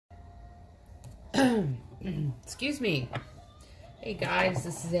Excuse me. Hey guys,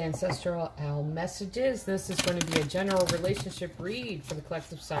 this is Ancestral Owl Messages. This is going to be a general relationship read for the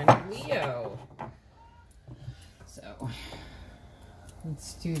collective sign of Leo. So,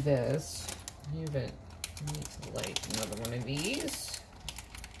 let's do this. I need to light another one of these.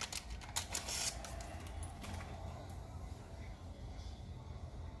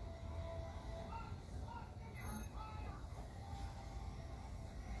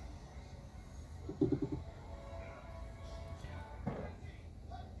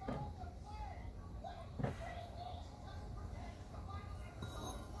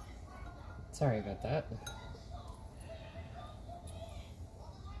 Sorry about that.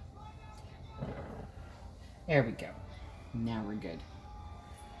 There we go. Now we're good.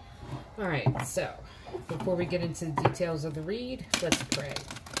 Alright, so before we get into the details of the read, let's pray.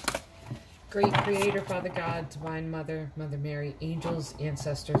 Great Creator, Father God, Divine Mother, Mother Mary, angels,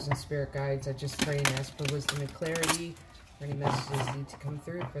 ancestors, and spirit guides, I just pray and ask for wisdom and clarity for any messages need to come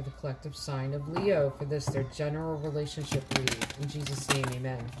through for the collective sign of Leo. For this, their general relationship read. In Jesus' name,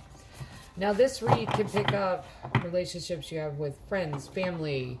 amen. Now, this read can pick up relationships you have with friends,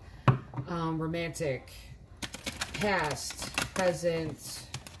 family, romantic, past, present,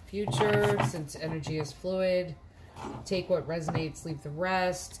 future, since energy is fluid. Take what resonates, leave the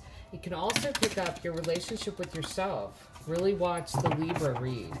rest. It can also pick up your relationship with yourself. Really watch the Libra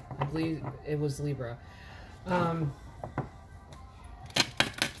read. I believe it was Libra.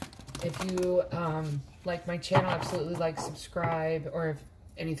 If you like my channel, absolutely like, subscribe, or if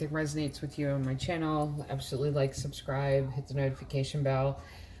anything resonates with you on my channel, absolutely like, subscribe, hit the notification bell.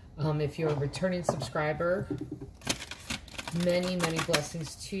 If you're a returning subscriber, many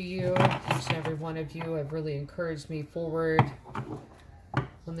blessings to you. Each and every one of you have really encouraged me forward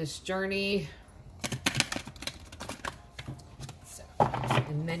on this journey. So,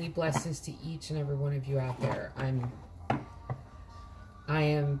 and many blessings to each and every one of you out there. I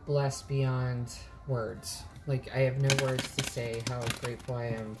am blessed beyond words. Like, I have no words to say how grateful I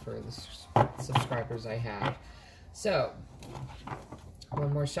am for the subscribers I have. So,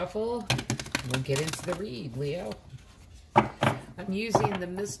 one more shuffle, and we'll get into the read, Leo. I'm using the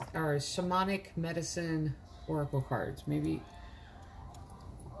Shamanic Medicine Oracle cards. Maybe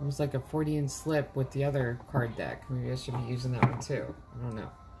it was like a Freudian slip with the other card deck. Maybe I should be using that one too. I don't know.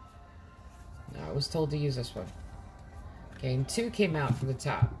 No, I was told to use this one. Okay, and 2 came out from the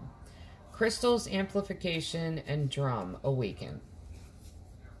top. Crystals, Amplification, and Drum, Awaken.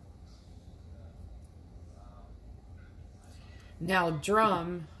 Now,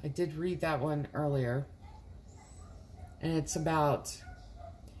 Drum, I did read that one earlier. And it's about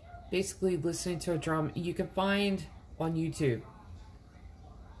basically listening to a drum. You can find on YouTube.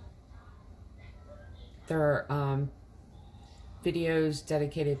 There are videos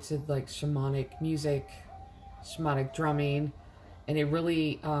dedicated to like shamanic music, shamanic drumming. And it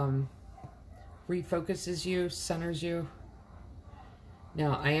really refocuses you, centers you.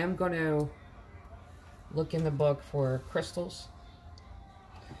 Now, I am going to look in the book for crystals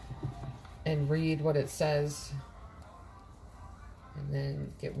and read what it says. And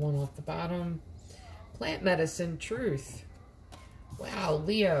then get one off the bottom. Plant medicine, truth. Wow,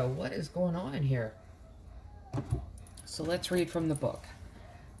 Leo, what is going on here? So let's read from the book.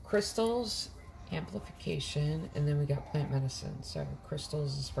 Crystals, amplification, and then we got plant medicine. So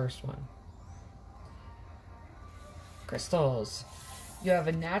crystals is first one. Crystals. You have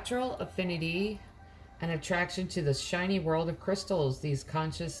a natural affinity and attraction to the shiny world of crystals. These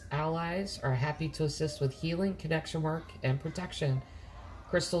conscious allies are happy to assist with healing, connection work, and protection.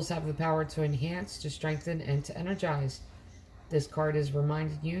 Crystals have the power to enhance, to strengthen, and to energize. This card is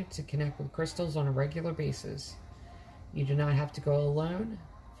reminding you to connect with crystals on a regular basis. You do not have to go alone,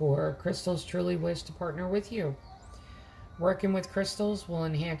 for crystals truly wish to partner with you. Working with crystals will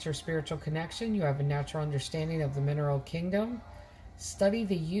enhance your spiritual connection. You have a natural understanding of the mineral kingdom. Study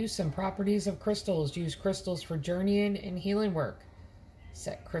the use and properties of crystals. Use crystals for journeying and healing work.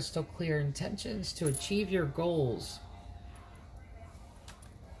 Set crystal clear intentions to achieve your goals.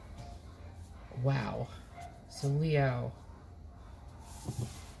 Wow. So Leo.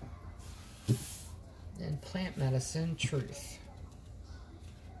 And plant medicine, truth.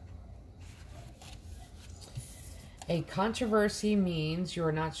 A controversy means you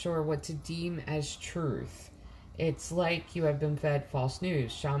are not sure what to deem as truth. It's like you have been fed false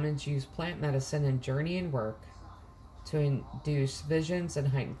news. Shamans use plant medicine and journeying work to induce visions and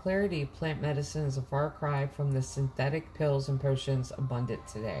heighten clarity. Plant medicine is a far cry from the synthetic pills and potions abundant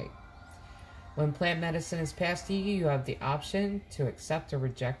today. When plant medicine is passed to you, you have the option to accept or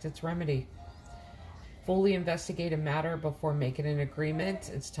reject its remedy. Fully investigate a matter before making an agreement.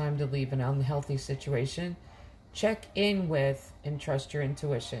 It's time to leave an unhealthy situation. Check in with and trust your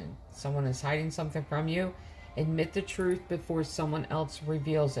intuition. Someone is hiding something from you. Admit the truth before someone else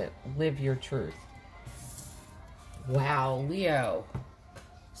reveals it. Live your truth. Wow, Leo.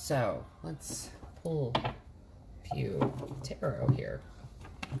 So, let's pull a few tarot here.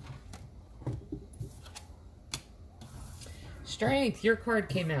 Strength, your card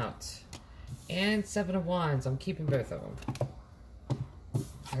came out. And Seven of Wands. I'm keeping both of them.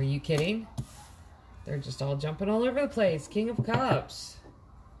 Are you kidding? They're just all jumping all over the place. King of Cups.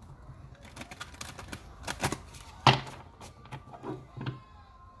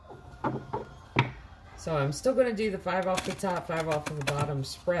 So I'm still going to do the 5 off the top, 5 off of the bottom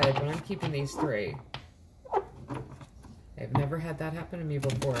spread, but I'm keeping these 3. I've never had that happen to me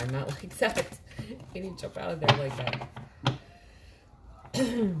before. I'm not like that. Can you jump out of there like that?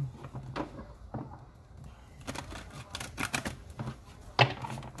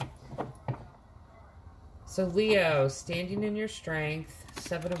 So Leo, standing in your strength.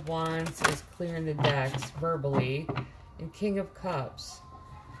 7 of Wands is clearing the decks verbally. And King of Cups.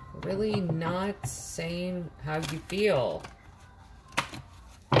 Really not saying how you feel.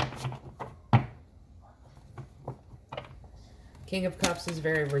 King of Cups is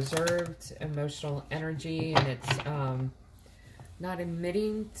very reserved, emotional energy, and it's not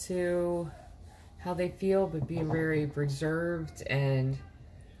admitting to how they feel, but being very reserved and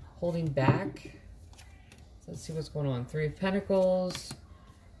holding back. So let's see what's going on. 3 of Pentacles,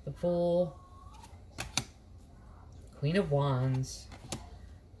 the Fool, Queen of Wands,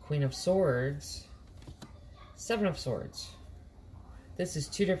 Queen of Swords, 7 of Swords. This is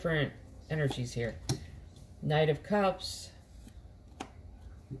 2 different energies here. Knight of Cups.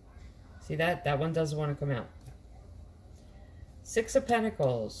 See that? That one doesn't want to come out. 6 of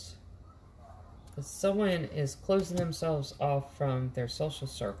Pentacles. Because someone is closing themselves off from their social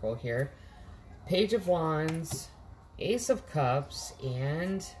circle here. Page of Wands, Ace of Cups,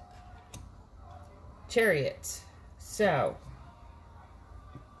 and Chariot. So,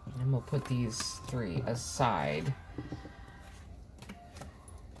 I'm going to put these 3 aside.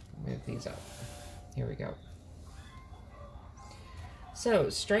 Move these up. Here we go. So,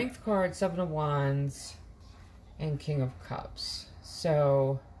 Strength card, 7 of Wands, and King of Cups.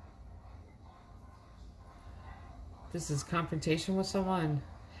 So, this is confrontation with someone.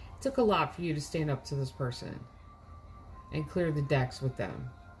 It took a lot for you to stand up to this person and clear the decks with them.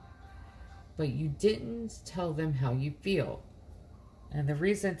 But you didn't tell them how you feel. And the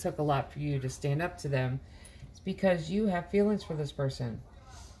reason it took a lot for you to stand up to them is because you have feelings for this person.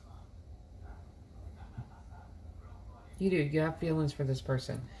 You do. You have feelings for this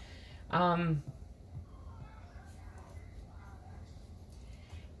person.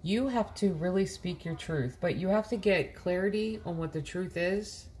 You have to really speak your truth, but you have to get clarity on what the truth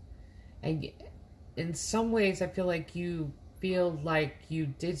is. And in some ways, I feel like you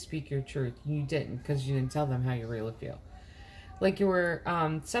did speak your truth. You didn't, because you didn't tell them how you really feel. Like you were,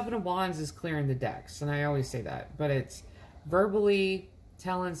 7 of Wands is clearing the decks, and I always say that, but it's verbally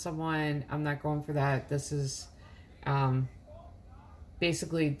telling someone, I'm not going for that. This is,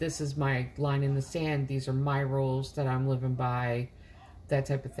 basically, this is my line in the sand. These are my rules that I'm living by, that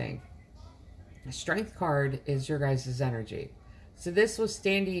type of thing. The Strength card is your guys' energy. So this was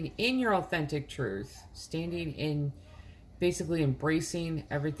standing in your authentic truth, standing in, basically embracing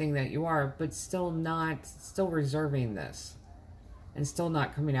everything that you are, but still reserving this, and still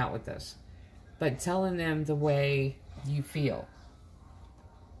not coming out with this, but telling them the way you feel,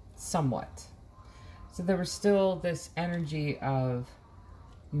 somewhat. So there was still this energy of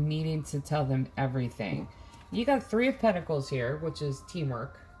you needing to tell them everything. You got 3 of Pentacles here, which is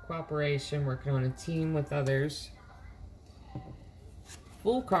teamwork, cooperation, working on a team with others.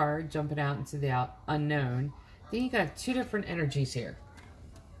 Fool card, jumping out into the unknown. Then you got 2 different energies here.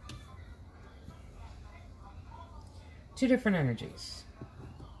 2 different energies.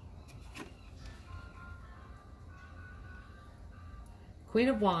 Queen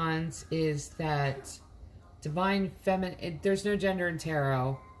of Wands is that divine feminine. There's no gender in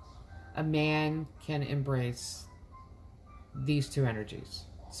tarot. A man can embrace these 2 energies.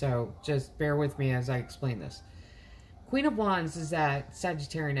 So just bear with me as I explain this. Queen of Wands is that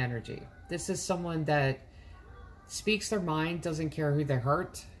Sagittarian energy. This is someone that speaks their mind, doesn't care who they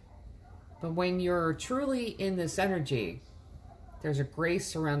hurt. But when you're truly in this energy, there's a grace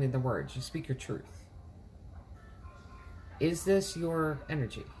surrounding the words. You speak your truth. Is this your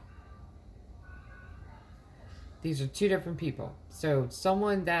energy? These are 2 different people. So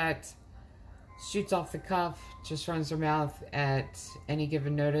someone that shoots off the cuff, just runs their mouth at any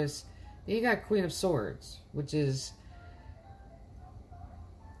given notice. Then you got Queen of Swords, which is,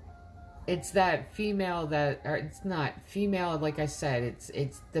 it's that female that, or it's not female, like I said,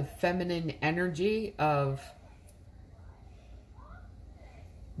 it's the feminine energy of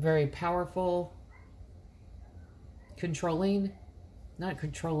very powerful, controlling, not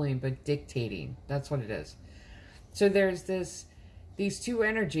controlling, but dictating. That's what it is. So there's these two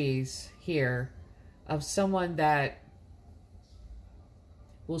energies here of someone that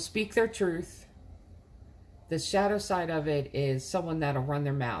will speak their truth. The shadow side of it is someone that'll run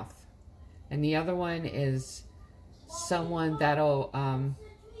their mouth. And the other one is someone that'll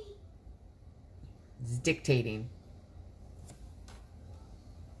is dictating.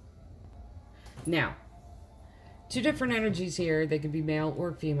 Now, two different energies here. They could be male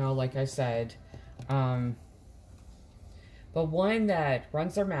or female, like I said. But one that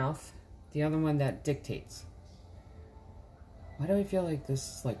runs their mouth, the other one that dictates. Why do I feel like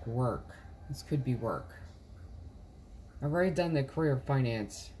this is like work? This could be work. I've already done the career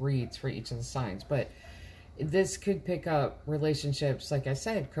finance reads for each of the signs, but this could pick up relationships, like I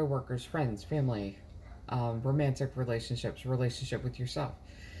said, co-workers, friends, family, romantic relationships, relationship with yourself.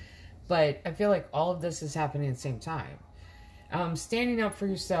 But I feel like all of this is happening at the same time. Standing up for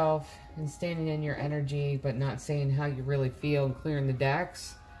yourself and standing in your energy, but not saying how you really feel and clearing the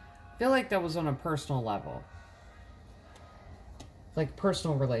decks. I feel like that was on a personal level. Like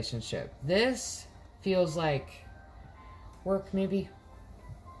personal relationship. This feels like work, maybe.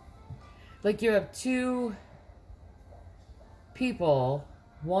 Like you have two people.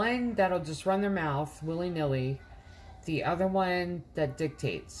 One that'll just run their mouth willy-nilly. The other one that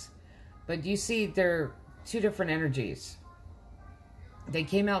dictates. But you see, they're two different energies. They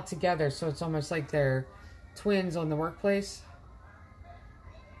came out together, so it's almost like they're twins on the workplace.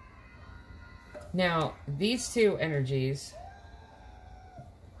 Now, these two energies,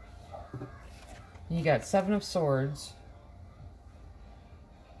 you got Seven of Swords,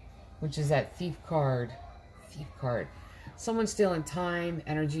 which is that thief card. Thief card. Someone's stealing time,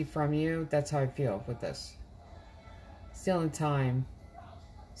 energy from you. That's how I feel with this. Stealing time.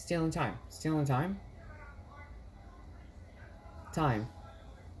 Stealing time. Stealing time. Time.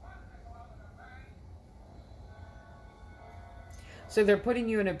 So they're putting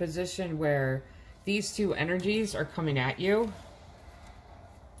you in a position where these two energies are coming at you.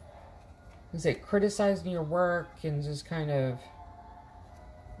 Is it criticizing your work and just kind of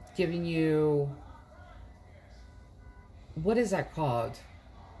giving you, what is that called?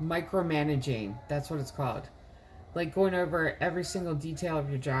 Micromanaging. That's what it's called. Like going over every single detail of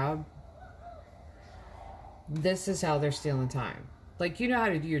your job. This is how they're stealing time. Like, you know how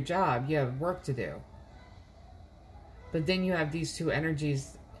to do your job. You have work to do. But then you have these two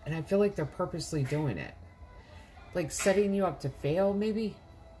energies, and I feel like they're purposely doing it. Like setting you up to fail, maybe?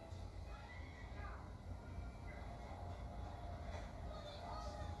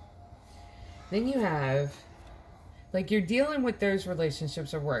 Then you have, like, you're dealing with those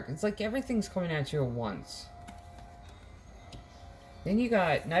relationships at work. It's like everything's coming at you at once. Then you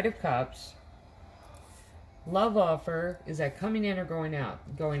got Knight of Cups. Love offer. Is that coming in or going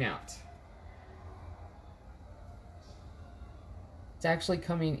out? Going out. It's actually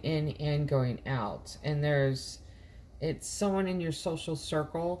coming in and going out. And it's someone in your social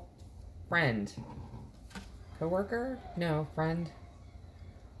circle. Friend. Coworker? No, friend.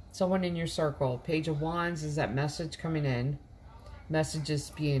 Someone in your circle. Page of Wands is that message coming in.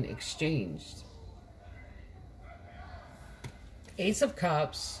 Messages being exchanged. Ace of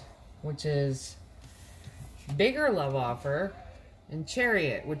Cups, which is bigger love offer. And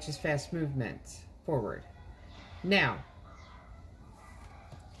Chariot, which is fast movement forward. Now,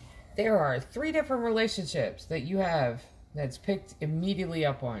 there are 3 different relationships that you have that's picked immediately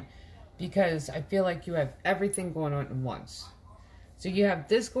up on. Because I feel like you have everything going on at once. So you have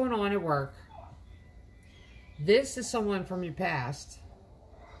this going on at work. This is someone from your past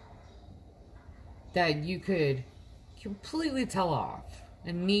that you could completely tell off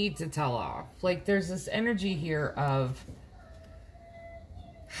and need to tell off. Like there's this energy here of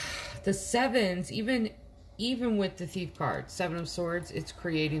the sevens, even with the thief card, Seven of Swords, it's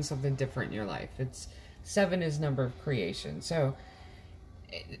creating something different in your life. 7 is number of creation. So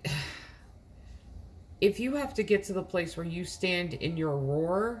if you have to get to the place where you stand in your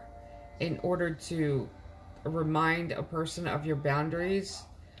roar in order to remind a person of your boundaries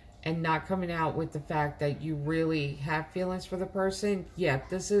and not coming out with the fact that you really have feelings for the person, yeah,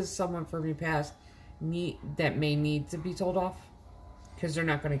 this is someone from your past that may need to be told off because they're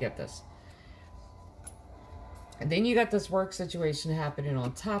not going to get this. And then you got this work situation happening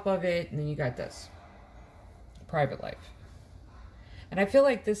on top of it, and then you got this private life. And I feel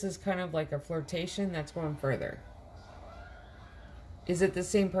like this is kind of like a flirtation that's going further. Is it the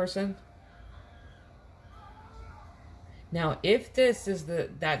same person? Now, if this is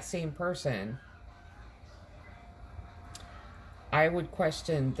that same person, I would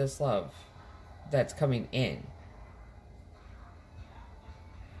question this love that's coming in.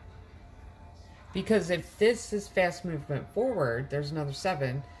 Because if this is fast movement forward, there's another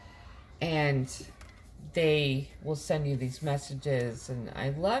 7, and they will send you these messages, and I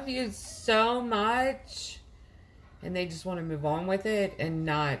love you so much, and they just want to move on with it and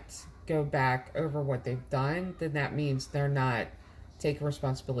not go back over what they've done, then that means they're not taking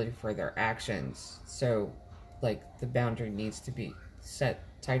responsibility for their actions. So, like, the boundary needs to be set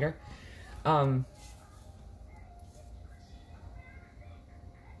tighter.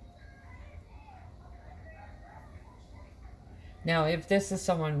 Now, if this is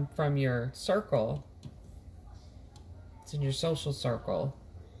someone from your circle, it's in your social circle,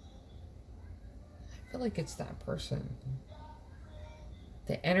 I feel like it's that person.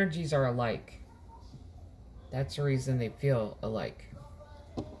 The energies are alike. That's the reason they feel alike.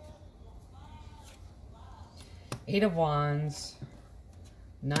 8 of Wands,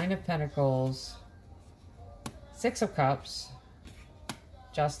 9 of Pentacles, 6 of Cups,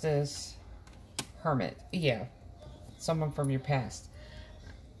 Justice, Hermit. Yeah, someone from your past.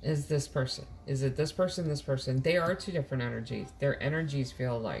 Is this person? Is it this person, this person? They are 2 different energies. Their energies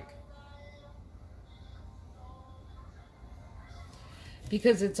feel alike.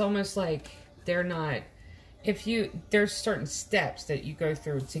 Because it's almost like they're not, there's certain steps that you go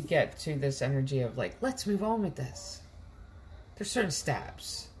through to get to this energy of like, let's move on with this. There's certain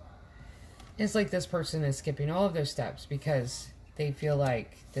steps. It's like this person is skipping all of those steps because they feel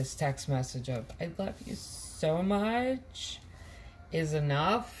like this text message of, I love you so much, is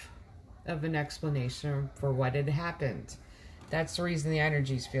enough of an explanation for what had happened. That's the reason the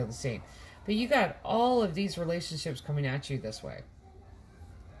energies feel the same. But you got all of these relationships coming at you this way.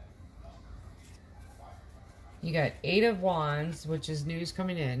 You got 8 of Wands, which is news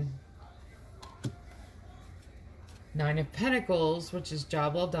coming in. 9 of Pentacles, which is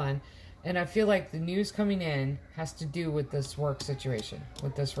job well done. And I feel like the news coming in has to do with this work situation,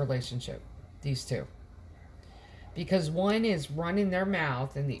 with this relationship, these 2. Because one is running their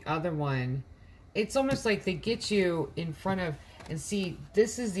mouth and the other one, it's almost like they get you in front of, and see,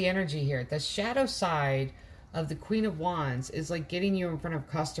 this is the energy here. The shadow side of the Queen of Wands is like getting you in front of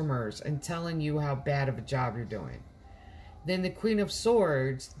customers and telling you how bad of a job you're doing. Then the Queen of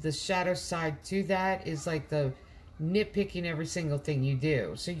Swords, the shadow side to that is like the nitpicking every single thing you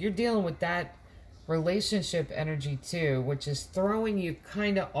do. So you're dealing with that relationship energy too, which is throwing you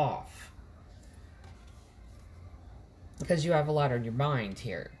kind of off. Because you have a lot on your mind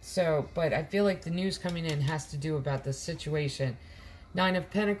here. So, but I feel like the news coming in has to do about this situation. 9 of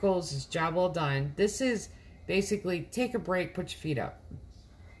Pentacles is job well done. This is basically take a break, put your feet up.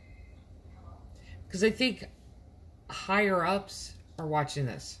 Because I think higher ups are watching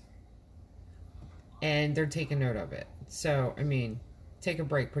this. And they're taking note of it. So, I mean, take a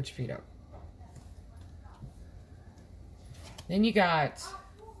break, put your feet up. Then you got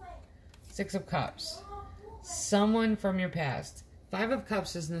 6 of Cups. Someone from your past. 5 of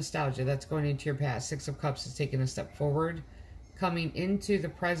Cups is nostalgia. That's going into your past. 6 of Cups is taking a step forward. Coming into the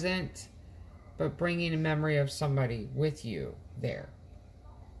present, but bringing a memory of somebody with you there.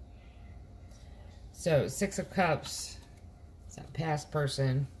 So, 6 of Cups is that past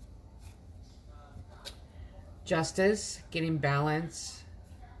person. Justice, getting balance.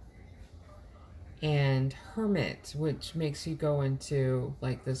 And Hermit, which makes you go into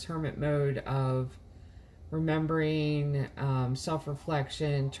like this hermit mode of remembering,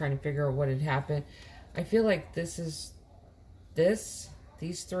 self-reflection, trying to figure out what had happened. I feel like these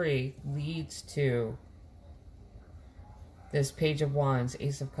 3 leads to this Page of Wands,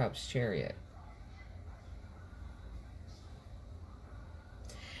 Ace of Cups, Chariot.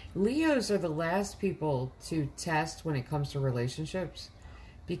 Leos are the last people to test when it comes to relationships,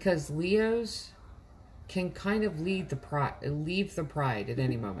 because Leos can kind of leave the pride at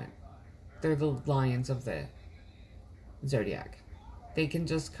any moment. They're the lions of the zodiac. They can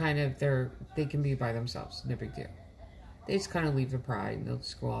just kind of, they can be by themselves, no big deal. They just kind of leave the pride and they'll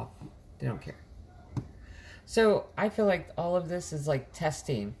just go off. They don't care. So I feel like all of this is like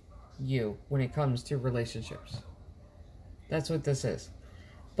testing you when it comes to relationships. That's what this is.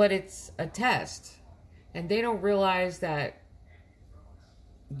 But it's a test. And they don't realize that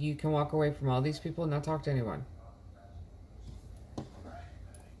you can walk away from all these people and not talk to anyone.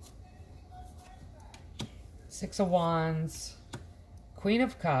 Six of Wands, Queen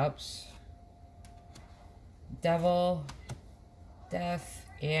of Cups, Devil, Death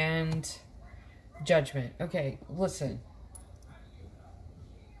and Judgment. Okay, listen.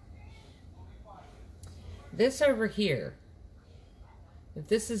 This over here, if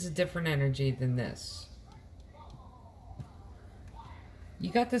this is a different energy than this,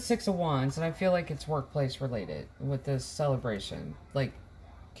 you got the Six of Wands, and I feel like it's workplace related with this celebration. Like,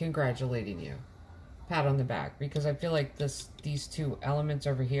 congratulating you. Pat on the back. Because I feel like these two elements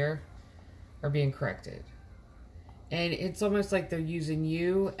over here are being corrected. And it's almost like they're using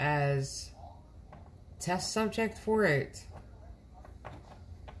you as test subject for it.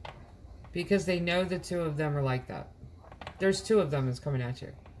 Because they know the two of them are like that. There's two of them that's coming at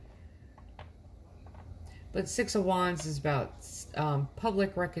you. But Six of Wands is about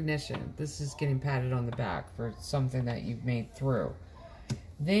public recognition. This is getting patted on the back for something that you've made through.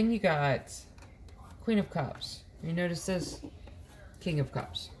 Then you got Queen of Cups. You notice this? King of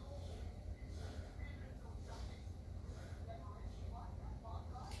Cups.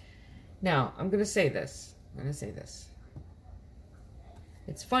 Now, I'm going to say this.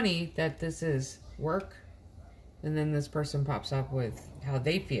 It's funny that this is work, and then this person pops up with how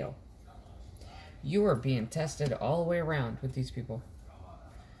they feel. You are being tested all the way around with these people.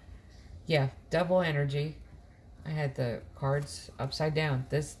 Yeah, double energy. I had the cards upside down.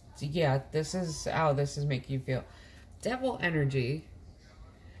 This is how this is making you feel. Devil energy.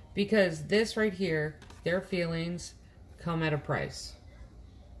 Because this right here, their feelings come at a price.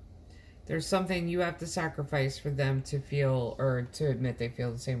 There's something you have to sacrifice for them to feel, or to admit they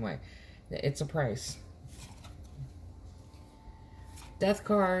feel the same way. It's a price. Death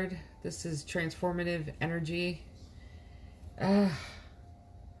card. This is transformative energy.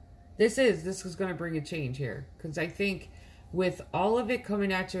 This is going to bring a change here. Because I think with all of it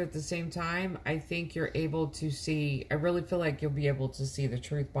coming at you at the same time, I think you're able to see, I really feel like you'll be able to see the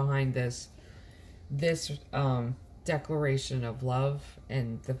truth behind this declaration of love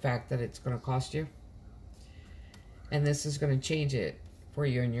and the fact that it's going to cost you. And this is going to change it for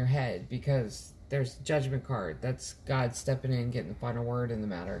you in your head, because there's Judgment card. That's God stepping in, getting the final word in the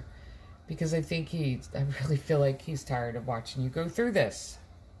matter. Because I really feel like he's tired of watching you go through this.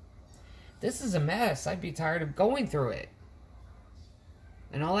 This is a mess. I'd be tired of going through it.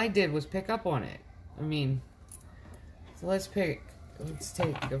 And all I did was pick up on it. I mean, so let's take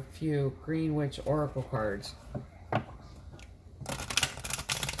a few Green Witch Oracle cards.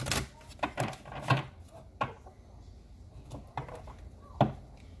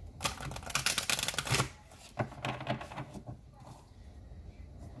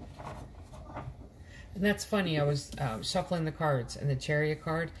 And that's funny, I was shuffling the cards, and the Chariot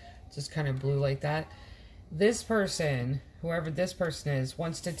card just kind of blew like that. This person, whoever this person is,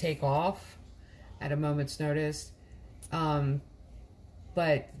 wants to take off at a moment's notice,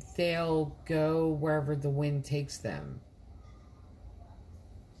 but they'll go wherever the wind takes them.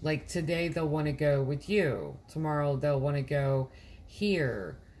 Like today they'll want to go with you, tomorrow they'll want to go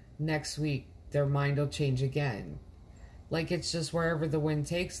here, next week their mind will change again. Like it's just wherever the wind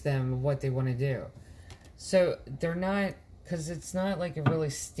takes them of what they want to do. So they're not, because it's not like a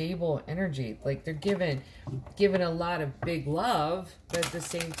really stable energy. Like they're given a lot of big love, but at the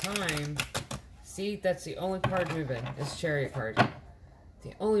same time, see, that's the only card moving, is Chariot card.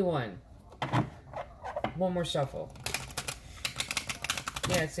 The only one. One more shuffle.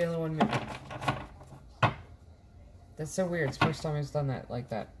 Yeah, it's the only one moving. That's so weird. It's the first time I've done that like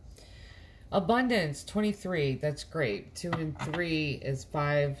that. Abundance, 23. That's great. 2 and 3 is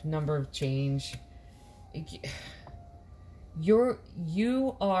 5. Number of change.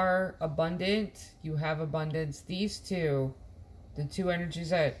 You are abundant. You have abundance. These two, the two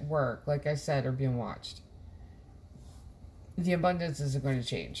energies at work, like I said, are being watched. The abundance isn't going to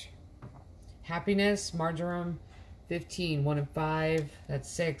change. Happiness, marjoram, 15. 1 and 5. That's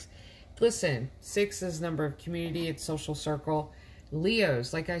 6. Listen, 6 is number of community. It's social circle.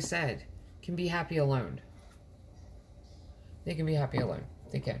 Leos, like I said, can be happy alone. They can be happy alone.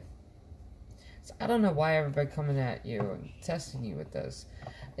 They can. So I don't know why everybody coming at you and testing you with this.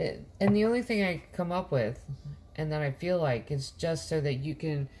 And the only thing I come up with, and that I feel like, is just so that you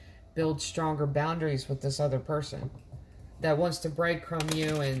can build stronger boundaries with this other person that wants to breadcrumb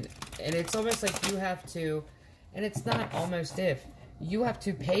you, and it's almost like you have to, and it's not almost if, you have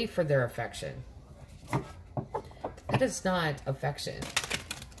to pay for their affection. That is not affection.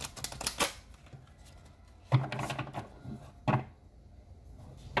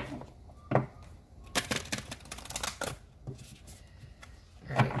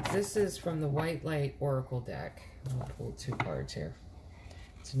 This is from the White Light Oracle deck. I'll pull 2 cards here.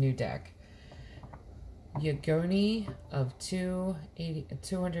 It's a new deck. Yagoni of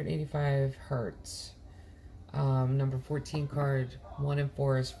 285 hertz. Number 14 card, 1 and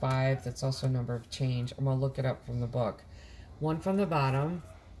 4 is 5. That's also a number of change. I'm going to look it up from the book. 1 from the bottom.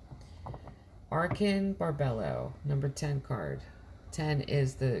 Arcan Barbello, number 10 card. 10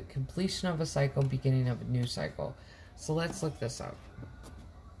 is the completion of a cycle, beginning of a new cycle. So let's look this up.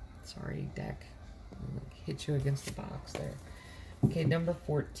 Sorry, deck. Hit you against the box there. Okay, number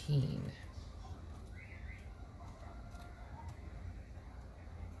 14.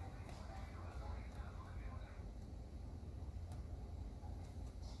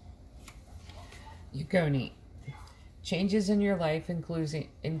 Yukoni. Changes in your life,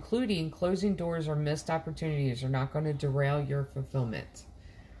 including closing doors or missed opportunities, are not going to derail your fulfillment.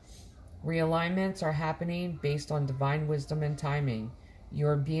 Realignments are happening based on divine wisdom and timing. You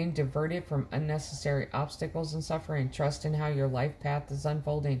are being diverted from unnecessary obstacles and suffering. Trust in how your life path is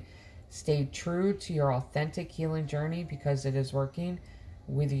unfolding. Stay true to your authentic healing journey because it is working.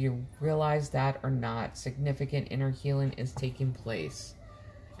 Whether you realize that or not, significant inner healing is taking place.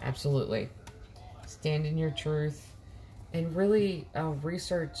 Absolutely. Stand in your truth. And really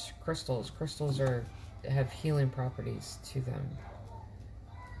research crystals. Crystals have healing properties to them.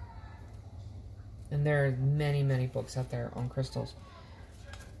 And there are many, many books out there on crystals.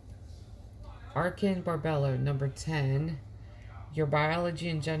 Arcan Barbello, number 10. Your biology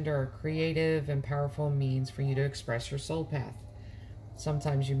and gender are creative and powerful means for you to express your soul path.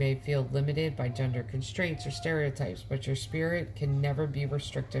 Sometimes you may feel limited by gender constraints or stereotypes, but your spirit can never be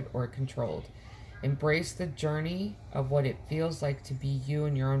restricted or controlled. Embrace the journey of what it feels like to be you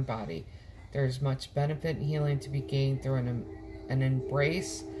in your own body. There is much benefit and healing to be gained through an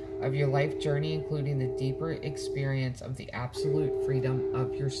embrace of your life journey, including the deeper experience of the absolute freedom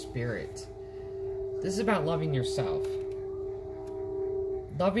of your spirit. This is about loving yourself.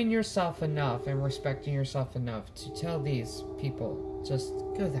 Loving yourself enough and respecting yourself enough to tell these people, just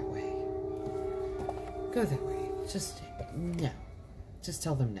go that way. Go that way. Just no. Just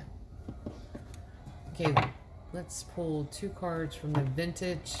tell them no. Okay, let's pull 2 cards from the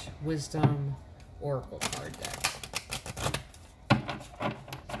Vintage Wisdom Oracle card deck.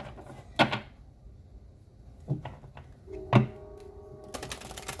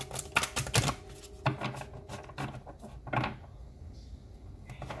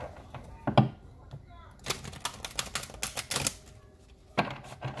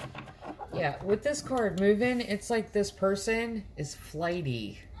 Yeah, with this card moving, it's like this person is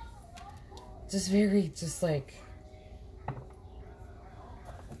flighty. Just like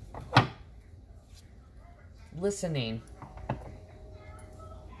listening.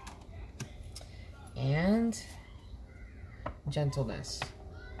 And gentleness.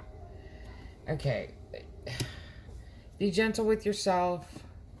 Okay. Be gentle with yourself.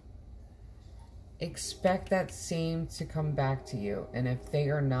 Expect that same to come back to you. And if they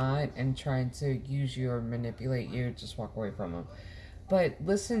are not and trying to use you or manipulate you, just walk away from them. But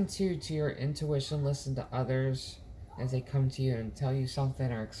listen to your intuition. Listen to others as they come to you and tell you something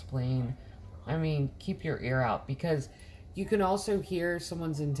or explain. I mean, keep your ear out, because you can also hear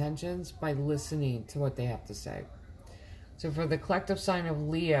someone's intentions by listening to what they have to say. So for the collective sign of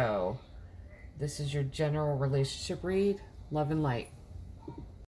Leo, this is your general relationship read. Love and light.